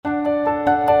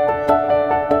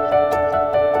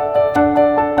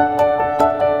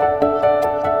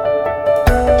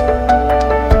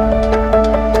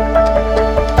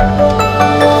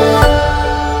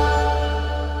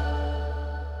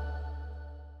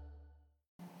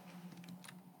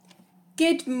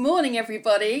Good morning,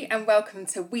 everybody, and welcome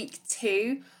to week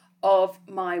 2 of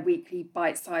my weekly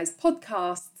bite-sized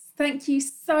podcasts. Thank you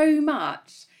so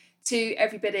much to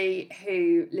everybody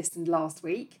who listened last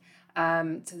week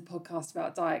to the podcast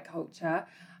about diet culture.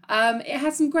 It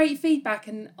had some great feedback,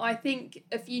 and I think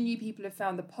a few new people have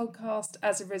found the podcast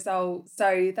as a result.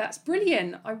 So that's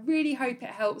brilliant. I really hope it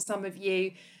helps some of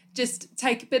you just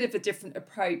take a bit of a different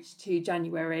approach to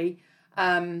January.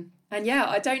 And yeah,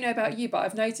 I don't know about you, but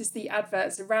I've noticed the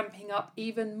adverts are ramping up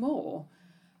even more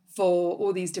for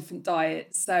all these different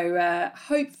diets. So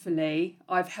hopefully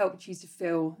I've helped you to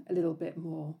feel a little bit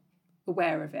more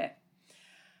aware of it.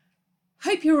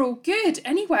 Hope you're all good.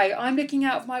 Anyway, I'm looking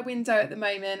out of my window at the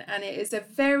moment and it is a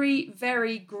very,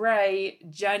 very grey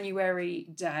January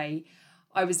day.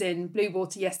 I was in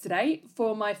Bluewater yesterday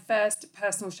for my first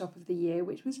personal shop of the year,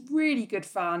 which was really good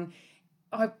fun.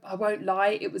 I won't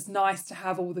lie, it was nice to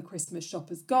have all the Christmas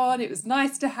shoppers gone. It was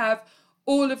nice to have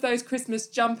all of those Christmas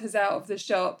jumpers out of the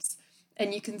shops,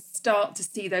 and you can start to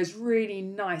see those really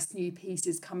nice new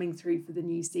pieces coming through for the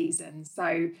new season.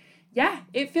 So yeah,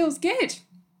 it feels good.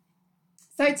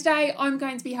 So today I'm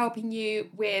going to be helping you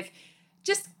with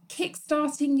just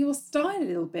kickstarting your style a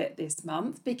little bit this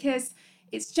month, because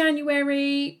it's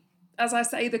January. As I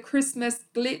say, the Christmas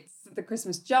glitz, the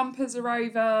Christmas jumpers are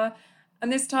over.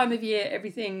 And this time of year,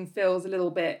 everything feels a little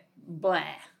bit bleh.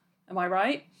 Am I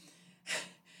right?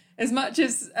 As much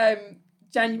as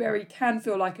January can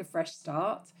feel like a fresh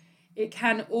start, it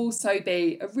can also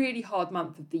be a really hard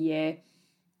month of the year.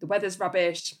 The weather's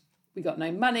rubbish. We got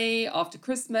no money after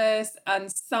Christmas,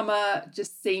 and summer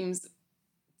just seems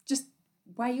just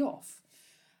way off.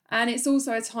 And it's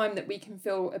also a time that we can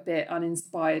feel a bit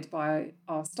uninspired by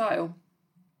our style.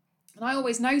 And I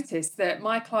always notice that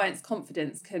my clients'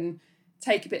 confidence can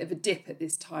take a bit of a dip at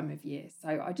this time of year.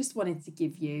 So I just wanted to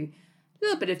give you a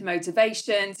little bit of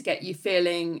motivation to get you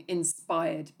feeling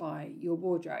inspired by your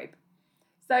wardrobe.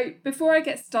 So before I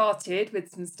get started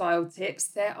with some style tips,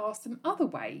 there are some other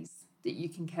ways that you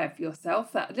can care for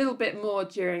yourself that a little bit more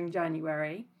during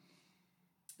January.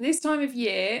 This time of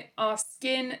year, our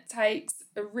skin takes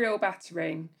a real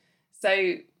battering.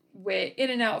 So we're in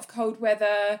and out of cold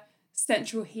weather,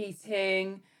 central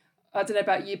heating. I don't know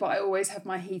about you, but I always have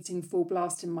my heating full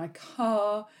blast in my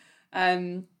car.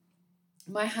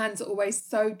 My hands are always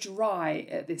so dry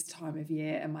at this time of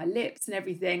year, and my lips and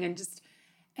everything, and just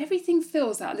everything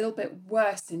feels that a little bit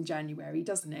worse in January,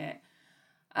 doesn't it?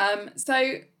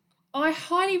 So I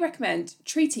highly recommend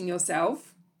treating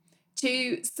yourself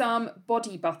to some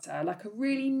body butter, like a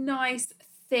really nice,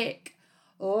 thick,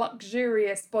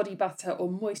 luxurious body butter or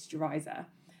moisturiser.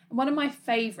 One of my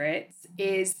favourites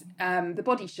is the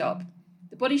Body Shop.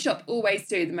 The Body Shop always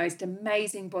do the most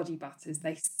amazing body butters.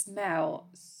 They smell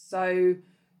so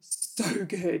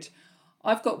good.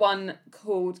 I've got one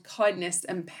called Kindness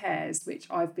and Pears, which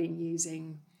I've been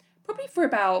using probably for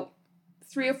about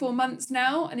 3 or 4 months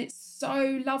now, and it's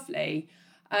so lovely.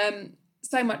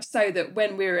 So much so that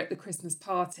when we were at the Christmas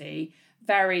party,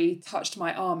 Vary touched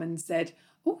my arm and said,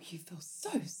 "Oh, you feel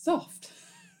so soft."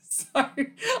 So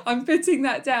I'm putting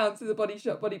that down to the Body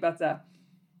Shop body butter.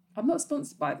 I'm not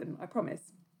sponsored by them, I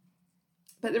promise.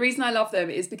 But the reason I love them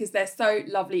is because they're so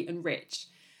lovely and rich.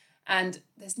 And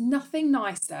there's nothing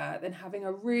nicer than having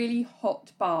a really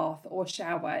hot bath or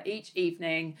shower each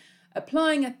evening,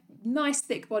 applying a nice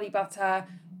thick body butter.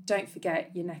 Don't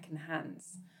forget your neck and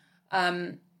hands.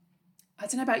 I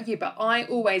don't know about you, but I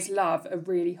always love a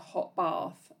really hot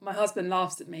bath. My husband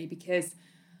laughs at me because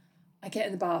I get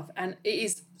in the bath and it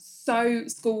is so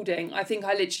scalding. I think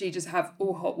I literally just have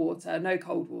all hot water, no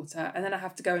cold water, and then I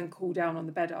have to go and cool down on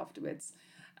the bed afterwards.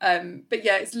 But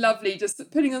yeah, it's lovely just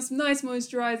putting on some nice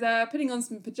moisturiser, putting on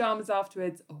some pyjamas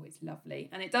afterwards. Oh, it's lovely.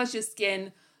 And it does your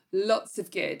skin lots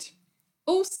of good.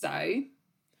 Also,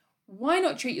 why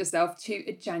not treat yourself to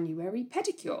a January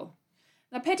pedicure?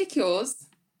 Now, pedicures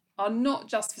are not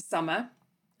just for summer.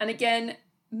 And again,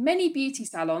 many beauty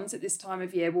salons at this time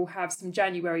of year will have some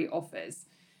January offers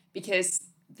because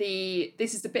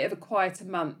this is a bit of a quieter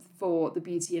month for the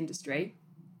beauty industry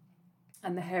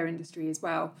and the hair industry as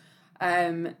well.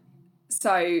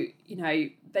 So, you know,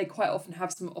 they quite often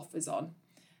have some offers on,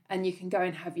 and you can go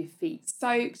and have your feet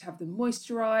soaked, have them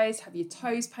moisturised, have your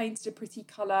toes painted a pretty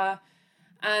colour.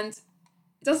 And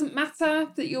it doesn't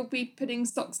matter that you'll be putting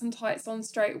socks and tights on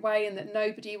straight away and that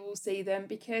nobody will see them,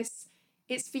 because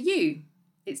it's for you.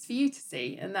 It's for you to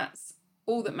see, and that's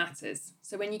all that matters.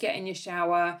 So when you get in your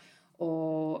shower,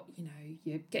 or, you know,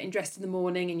 you're getting dressed in the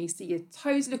morning and you see your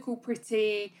toes look all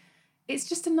pretty, it's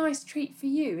just a nice treat for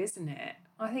you, isn't it?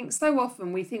 I think so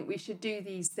often we think we should do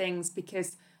these things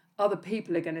because other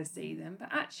people are going to see them, but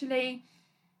actually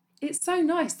it's so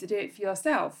nice to do it for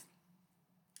yourself.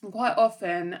 And quite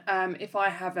often, if I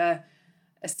have a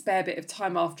spare bit of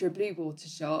time after a Bluewater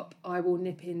shop, I will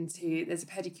nip into, there's a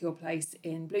pedicure place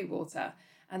in Bluewater,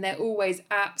 and they're always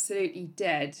absolutely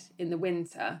dead in the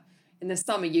winter. In the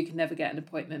summer, you can never get an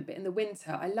appointment, but in the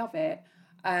winter, I love it.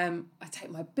 I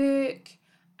take my book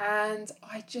and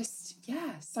I just,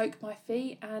 soak my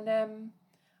feet, and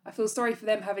I feel sorry for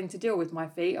them having to deal with my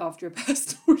feet after a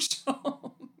personal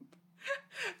shop.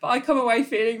 But I come away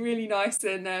feeling really nice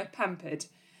and pampered.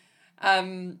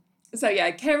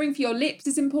 So caring for your lips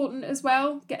is important as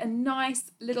well. Get a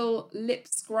nice little lip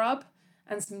scrub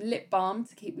and some lip balm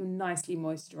to keep them nicely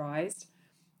moisturised.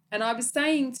 And I was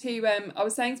saying to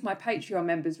my Patreon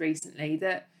members recently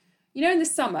that, in the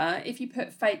summer, if you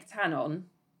put fake tan on,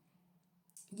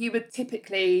 you would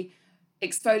typically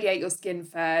exfoliate your skin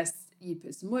first. You'd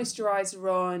put some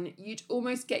moisturiser on. You'd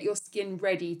almost get your skin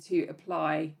ready to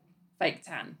apply fake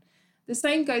tan. The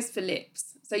same goes for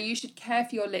lips. So you should care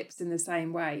for your lips in the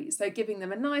same way. So giving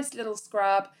them a nice little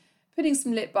scrub, putting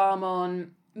some lip balm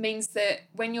on, means that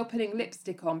when you're putting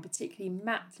lipstick on, particularly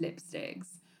matte lipsticks,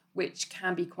 which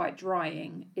can be quite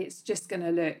drying, it's just going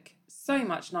to look so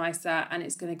much nicer, and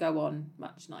it's going to go on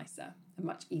much nicer and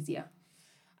much easier.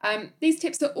 These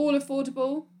tips are all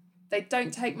affordable. They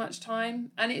don't take much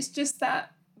time, and it's just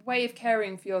that way of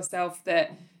caring for yourself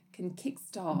that can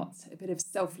kickstart a bit of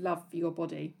self-love for your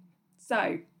body.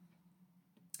 So,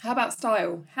 how about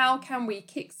style? How can we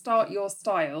kickstart your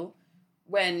style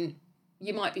when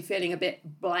you might be feeling a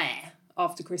bit blah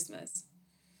after Christmas?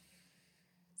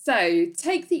 So,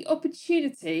 take the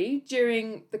opportunity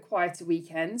during the quieter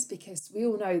weekends, because we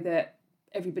all know that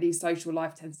everybody's social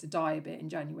life tends to die a bit in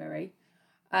January.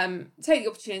 Take the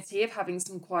opportunity of having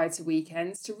some quieter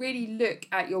weekends to really look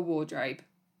at your wardrobe.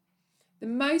 The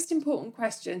most important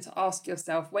question to ask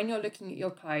yourself when you're looking at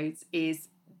your clothes is,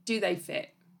 do they fit?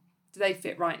 Do they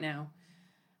fit right now?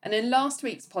 And in last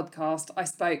week's podcast, I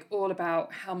spoke all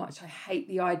about how much I hate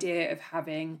the idea of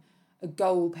having a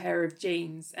gold pair of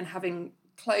jeans and having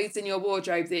clothes in your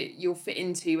wardrobe that you'll fit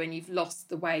into when you've lost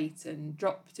the weight and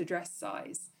dropped a dress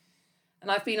size. And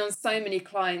I've been on so many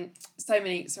personal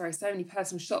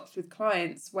shops with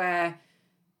clients where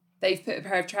they've put a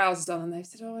pair of trousers on and they've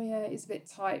said, oh yeah, it's a bit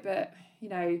tight, but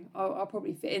I'll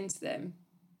probably fit into them,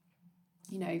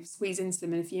 squeeze into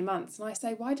them in a few months. And I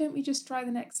say, why don't we just try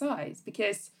the next size?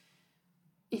 Because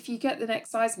if you get the next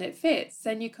size and it fits,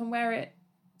 then you can wear it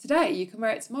today, you can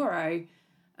wear it tomorrow,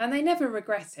 and they never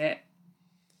regret it.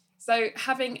 So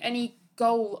having any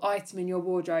goal item in your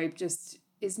wardrobe just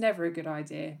is never a good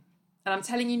idea. And I'm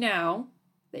telling you now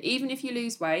that even if you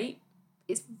lose weight,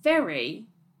 it's very,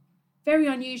 very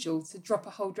unusual to drop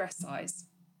a whole dress size.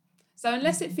 So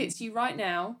unless it fits you right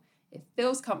now, it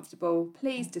feels comfortable,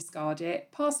 please discard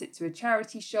it, pass it to a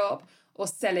charity shop, or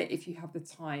sell it if you have the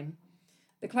time.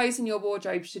 The clothes in your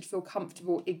wardrobe should feel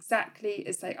comfortable exactly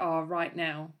as they are right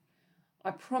now. I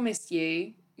promise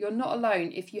you, you're not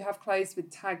alone if you have clothes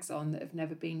with tags on that have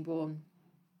never been worn.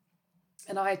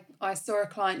 And I saw a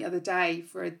client the other day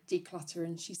for a declutter,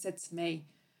 and she said to me,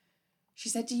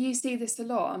 do you see this a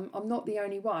lot? I'm not the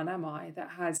only one, am I,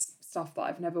 that has stuff that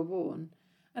I've never worn?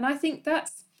 And I think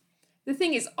that's, the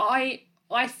thing is, I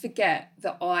forget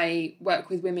that I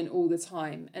work with women all the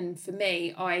time. And for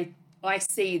me, I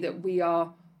see that we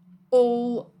are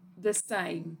all the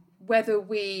same, whether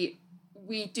we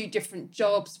do different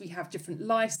jobs, we have different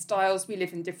lifestyles, we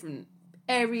live in different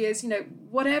areas,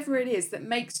 whatever it is that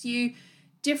makes you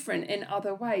different in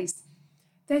other ways.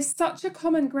 There's such a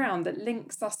common ground that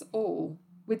links us all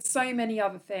with so many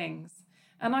other things.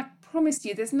 And I promise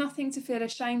you, there's nothing to feel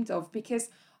ashamed of, because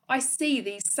I see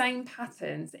these same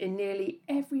patterns in nearly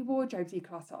every wardrobe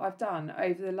declutter I've done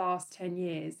over the last 10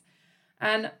 years.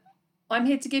 And I'm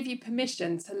here to give you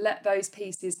permission to let those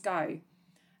pieces go.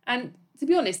 And to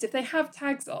be honest, if they have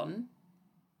tags on,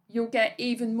 you'll get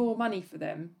even more money for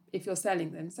them if you're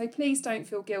selling them. So please don't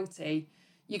feel guilty.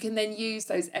 You can then use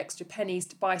those extra pennies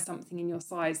to buy something in your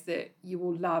size that you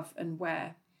will love and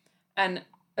wear. And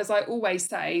as I always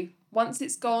say, once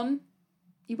it's gone,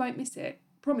 you won't miss it.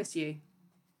 Promise you.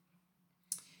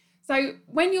 So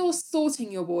when you're sorting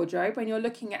your wardrobe, when you're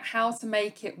looking at how to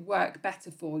make it work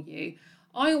better for you,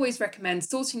 I always recommend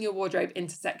sorting your wardrobe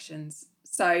into sections.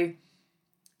 So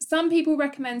some people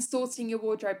recommend sorting your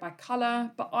wardrobe by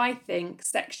colour, but I think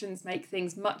sections make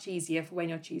things much easier for when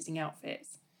you're choosing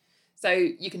outfits. So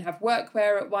you can have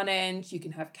workwear at one end, you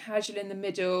can have casual in the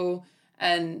middle,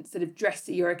 and sort of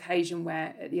dressy or occasion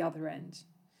wear at the other end.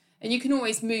 And you can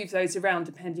always move those around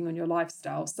depending on your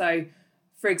lifestyle. So,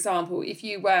 for example, if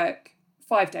you work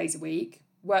 5 days a week,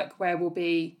 workwear will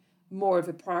be more of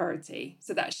a priority.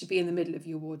 So that should be in the middle of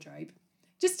your wardrobe,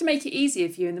 just to make it easier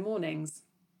for you in the mornings.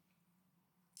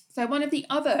 So one of the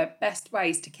other best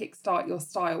ways to kickstart your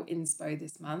style inspo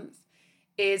this month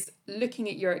is looking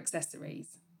at your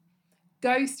accessories.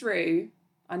 Go through,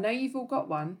 I know you've all got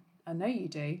one, I know you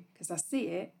do, because I see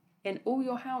it in all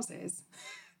your houses.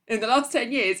 In the last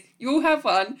 10 years, you all have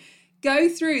one. Go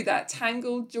through that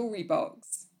tangled jewellery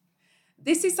box.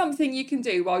 This is something you can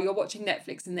do while you're watching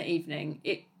Netflix in the evening.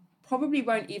 It probably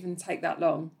won't even take that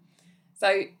long.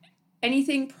 So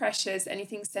anything precious,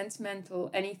 anything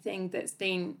sentimental, anything that's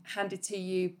been handed to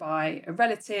you by a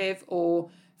relative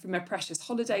or from a precious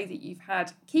holiday that you've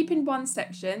had, keep in one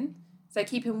section. So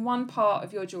keep in one part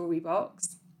of your jewellery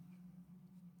box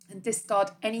and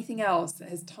discard anything else that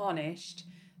has tarnished,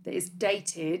 that is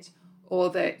dated, or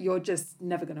that you're just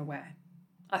never going to wear.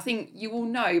 I think you will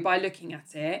know by looking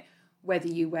at it whether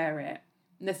you wear it.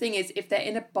 And the thing is, if they're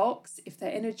in a box, if they're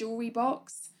in a jewellery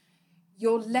box,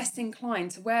 you're less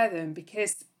inclined to wear them,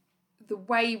 because the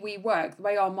way we work, the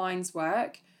way our minds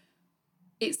work,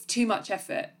 it's too much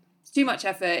effort. It's too much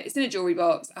effort. It's in a jewellery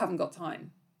box. I haven't got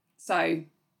time. So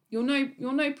you'll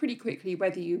know pretty quickly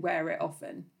whether you wear it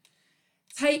often.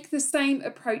 Take the same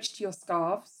approach to your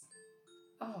scarves.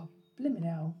 Oh, blimmin'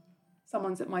 hell.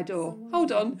 Someone's at my door.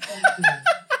 Hold on.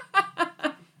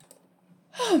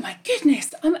 Oh my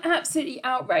goodness, I'm absolutely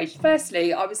outraged.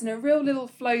 Firstly, I was in a real little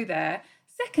flow there.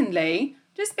 Secondly,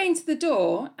 just been to the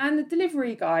door and the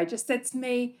delivery guy just said to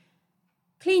me,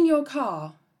 clean your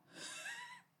car.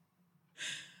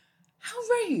 How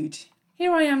rude.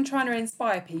 Here I am trying to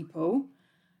inspire people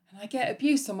and I get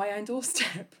abuse on my own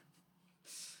doorstep.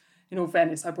 In all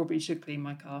fairness, I probably should clean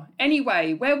my car.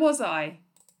 Anyway, where was I?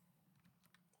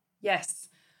 Yes,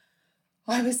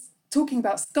 I was talking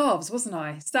about scarves, wasn't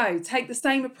I? So take the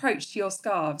same approach to your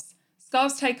scarves.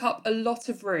 Scarves take up a lot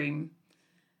of room,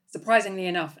 surprisingly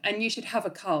enough, and you should have a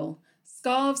cull.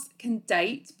 Scarves can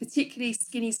date, particularly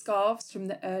skinny scarves from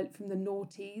the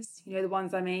noughties, you know the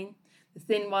ones I mean, the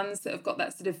thin ones that have got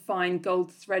that sort of fine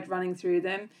gold thread running through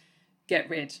them. Get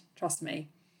rid, trust me.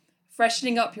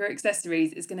 Freshening up your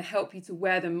accessories is going to help you to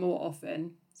wear them more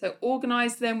often. So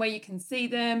organise them where you can see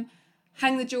them,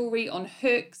 hang the jewellery on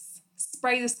hooks,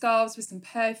 spray the scarves with some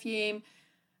perfume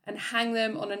and hang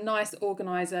them on a nice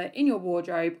organiser in your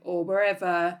wardrobe or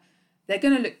wherever. They're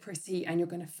going to look pretty and you're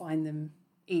going to find them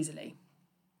easily.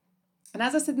 And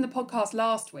as I said in the podcast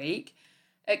last week,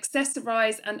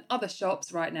 Accessorize and other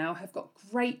shops right now have got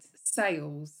great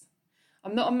sales.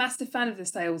 I'm not a massive fan of the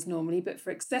sales normally, but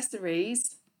for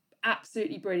accessories,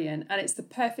 absolutely brilliant. And it's the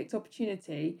perfect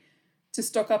opportunity to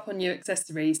stock up on new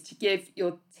accessories to give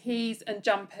your tees and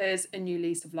jumpers a new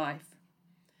lease of life.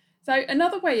 So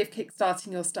another way of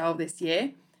kickstarting your style this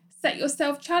year, set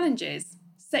yourself challenges.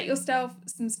 Set yourself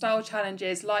some style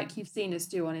challenges like you've seen us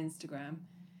do on Instagram.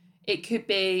 It could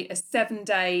be a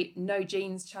 7-day no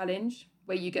jeans challenge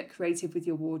where you get creative with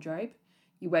your wardrobe.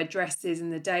 You wear dresses in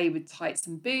the day with tights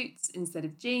and boots instead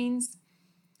of jeans.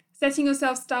 Setting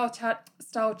yourself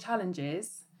style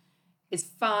challenges is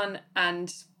fun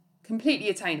and completely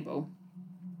attainable.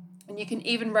 And you can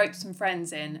even rope some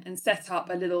friends in and set up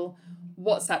a little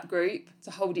WhatsApp group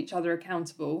to hold each other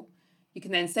accountable. You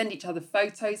can then send each other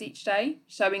photos each day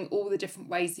showing all the different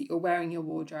ways that you're wearing your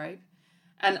wardrobe.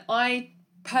 And I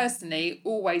personally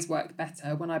always work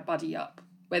better when I buddy up,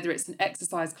 whether it's an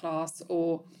exercise class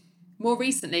or more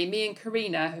recently, me and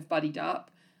Karina have buddied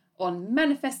up on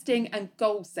manifesting and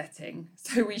goal setting.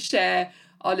 So we share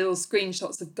our little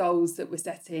screenshots of goals that we're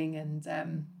setting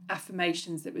and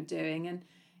affirmations that we're doing. And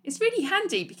it's really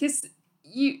handy because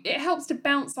it helps to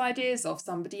bounce ideas off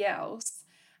somebody else.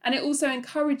 And it also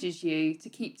encourages you to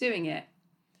keep doing it.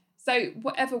 So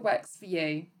whatever works for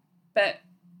you. But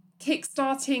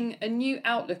kickstarting a new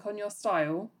outlook on your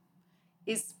style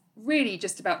is really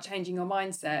just about changing your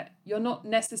mindset. You're not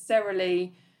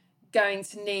necessarily going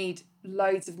to need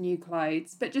loads of new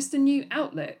clothes, but just a new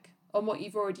outlook on what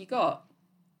you've already got.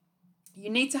 You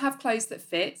need to have clothes that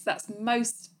fit. That's the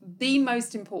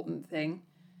most important thing.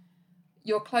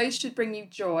 Your clothes should bring you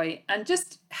joy and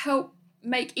just help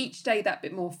make each day that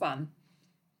bit more fun.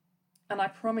 And I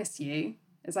promise you,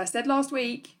 as I said last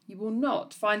week, you will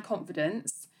not find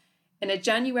confidence in a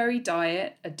January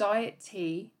diet, a diet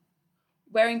tea,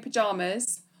 wearing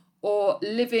pyjamas, or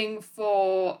living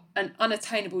for an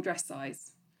unattainable dress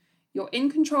size. You're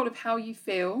in control of how you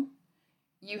feel.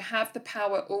 You have the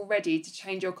power already to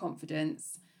change your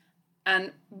confidence,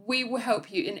 and we will help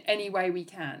you in any way we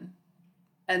can.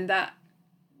 And that,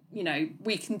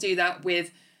 we can do that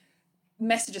with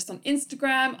message us on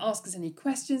Instagram, ask us any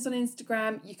questions on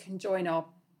Instagram. You can join our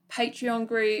Patreon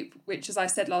group, which, as I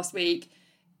said last week,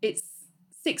 It's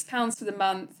 £6 for the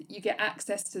month. You get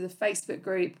access to the Facebook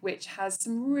group, which has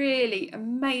some really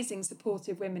amazing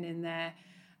supportive women in there.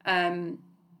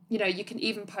 You can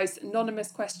even post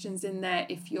anonymous questions in there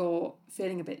if you're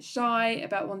feeling a bit shy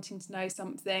about wanting to know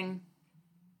something.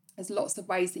 There's lots of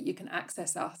ways that you can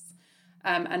access us,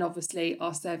 and obviously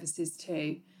our services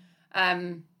too.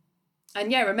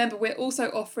 Remember, we're also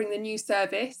offering the new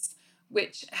service,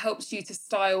 which helps you to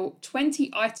style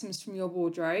 20 items from your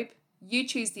wardrobe. You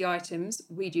choose the items,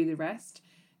 we do the rest.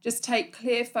 Just take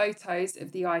clear photos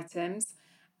of the items,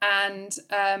 and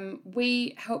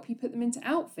we help you put them into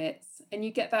outfits. And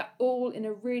you get that all in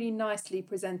a really nicely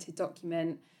presented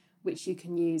document, which you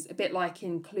can use, a bit like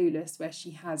in Clueless, where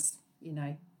she has,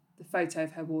 the photo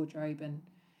of her wardrobe and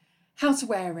how to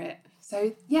wear it.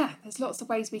 So yeah, there's lots of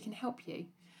ways we can help you.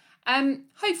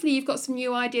 Hopefully you've got some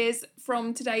new ideas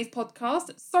from today's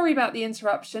podcast. Sorry about the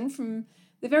interruption from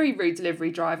the very rude delivery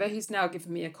driver who's now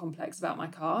given me a complex about my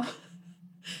car.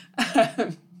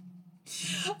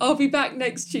 I'll be back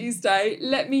next Tuesday.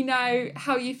 Let me know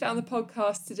how you found the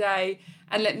podcast today,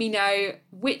 and let me know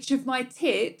which of my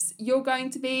tips you're going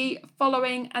to be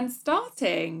following and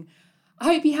starting. I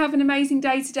hope you have an amazing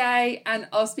day today, and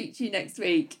I'll speak to you next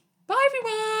week. Bye,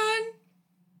 everyone.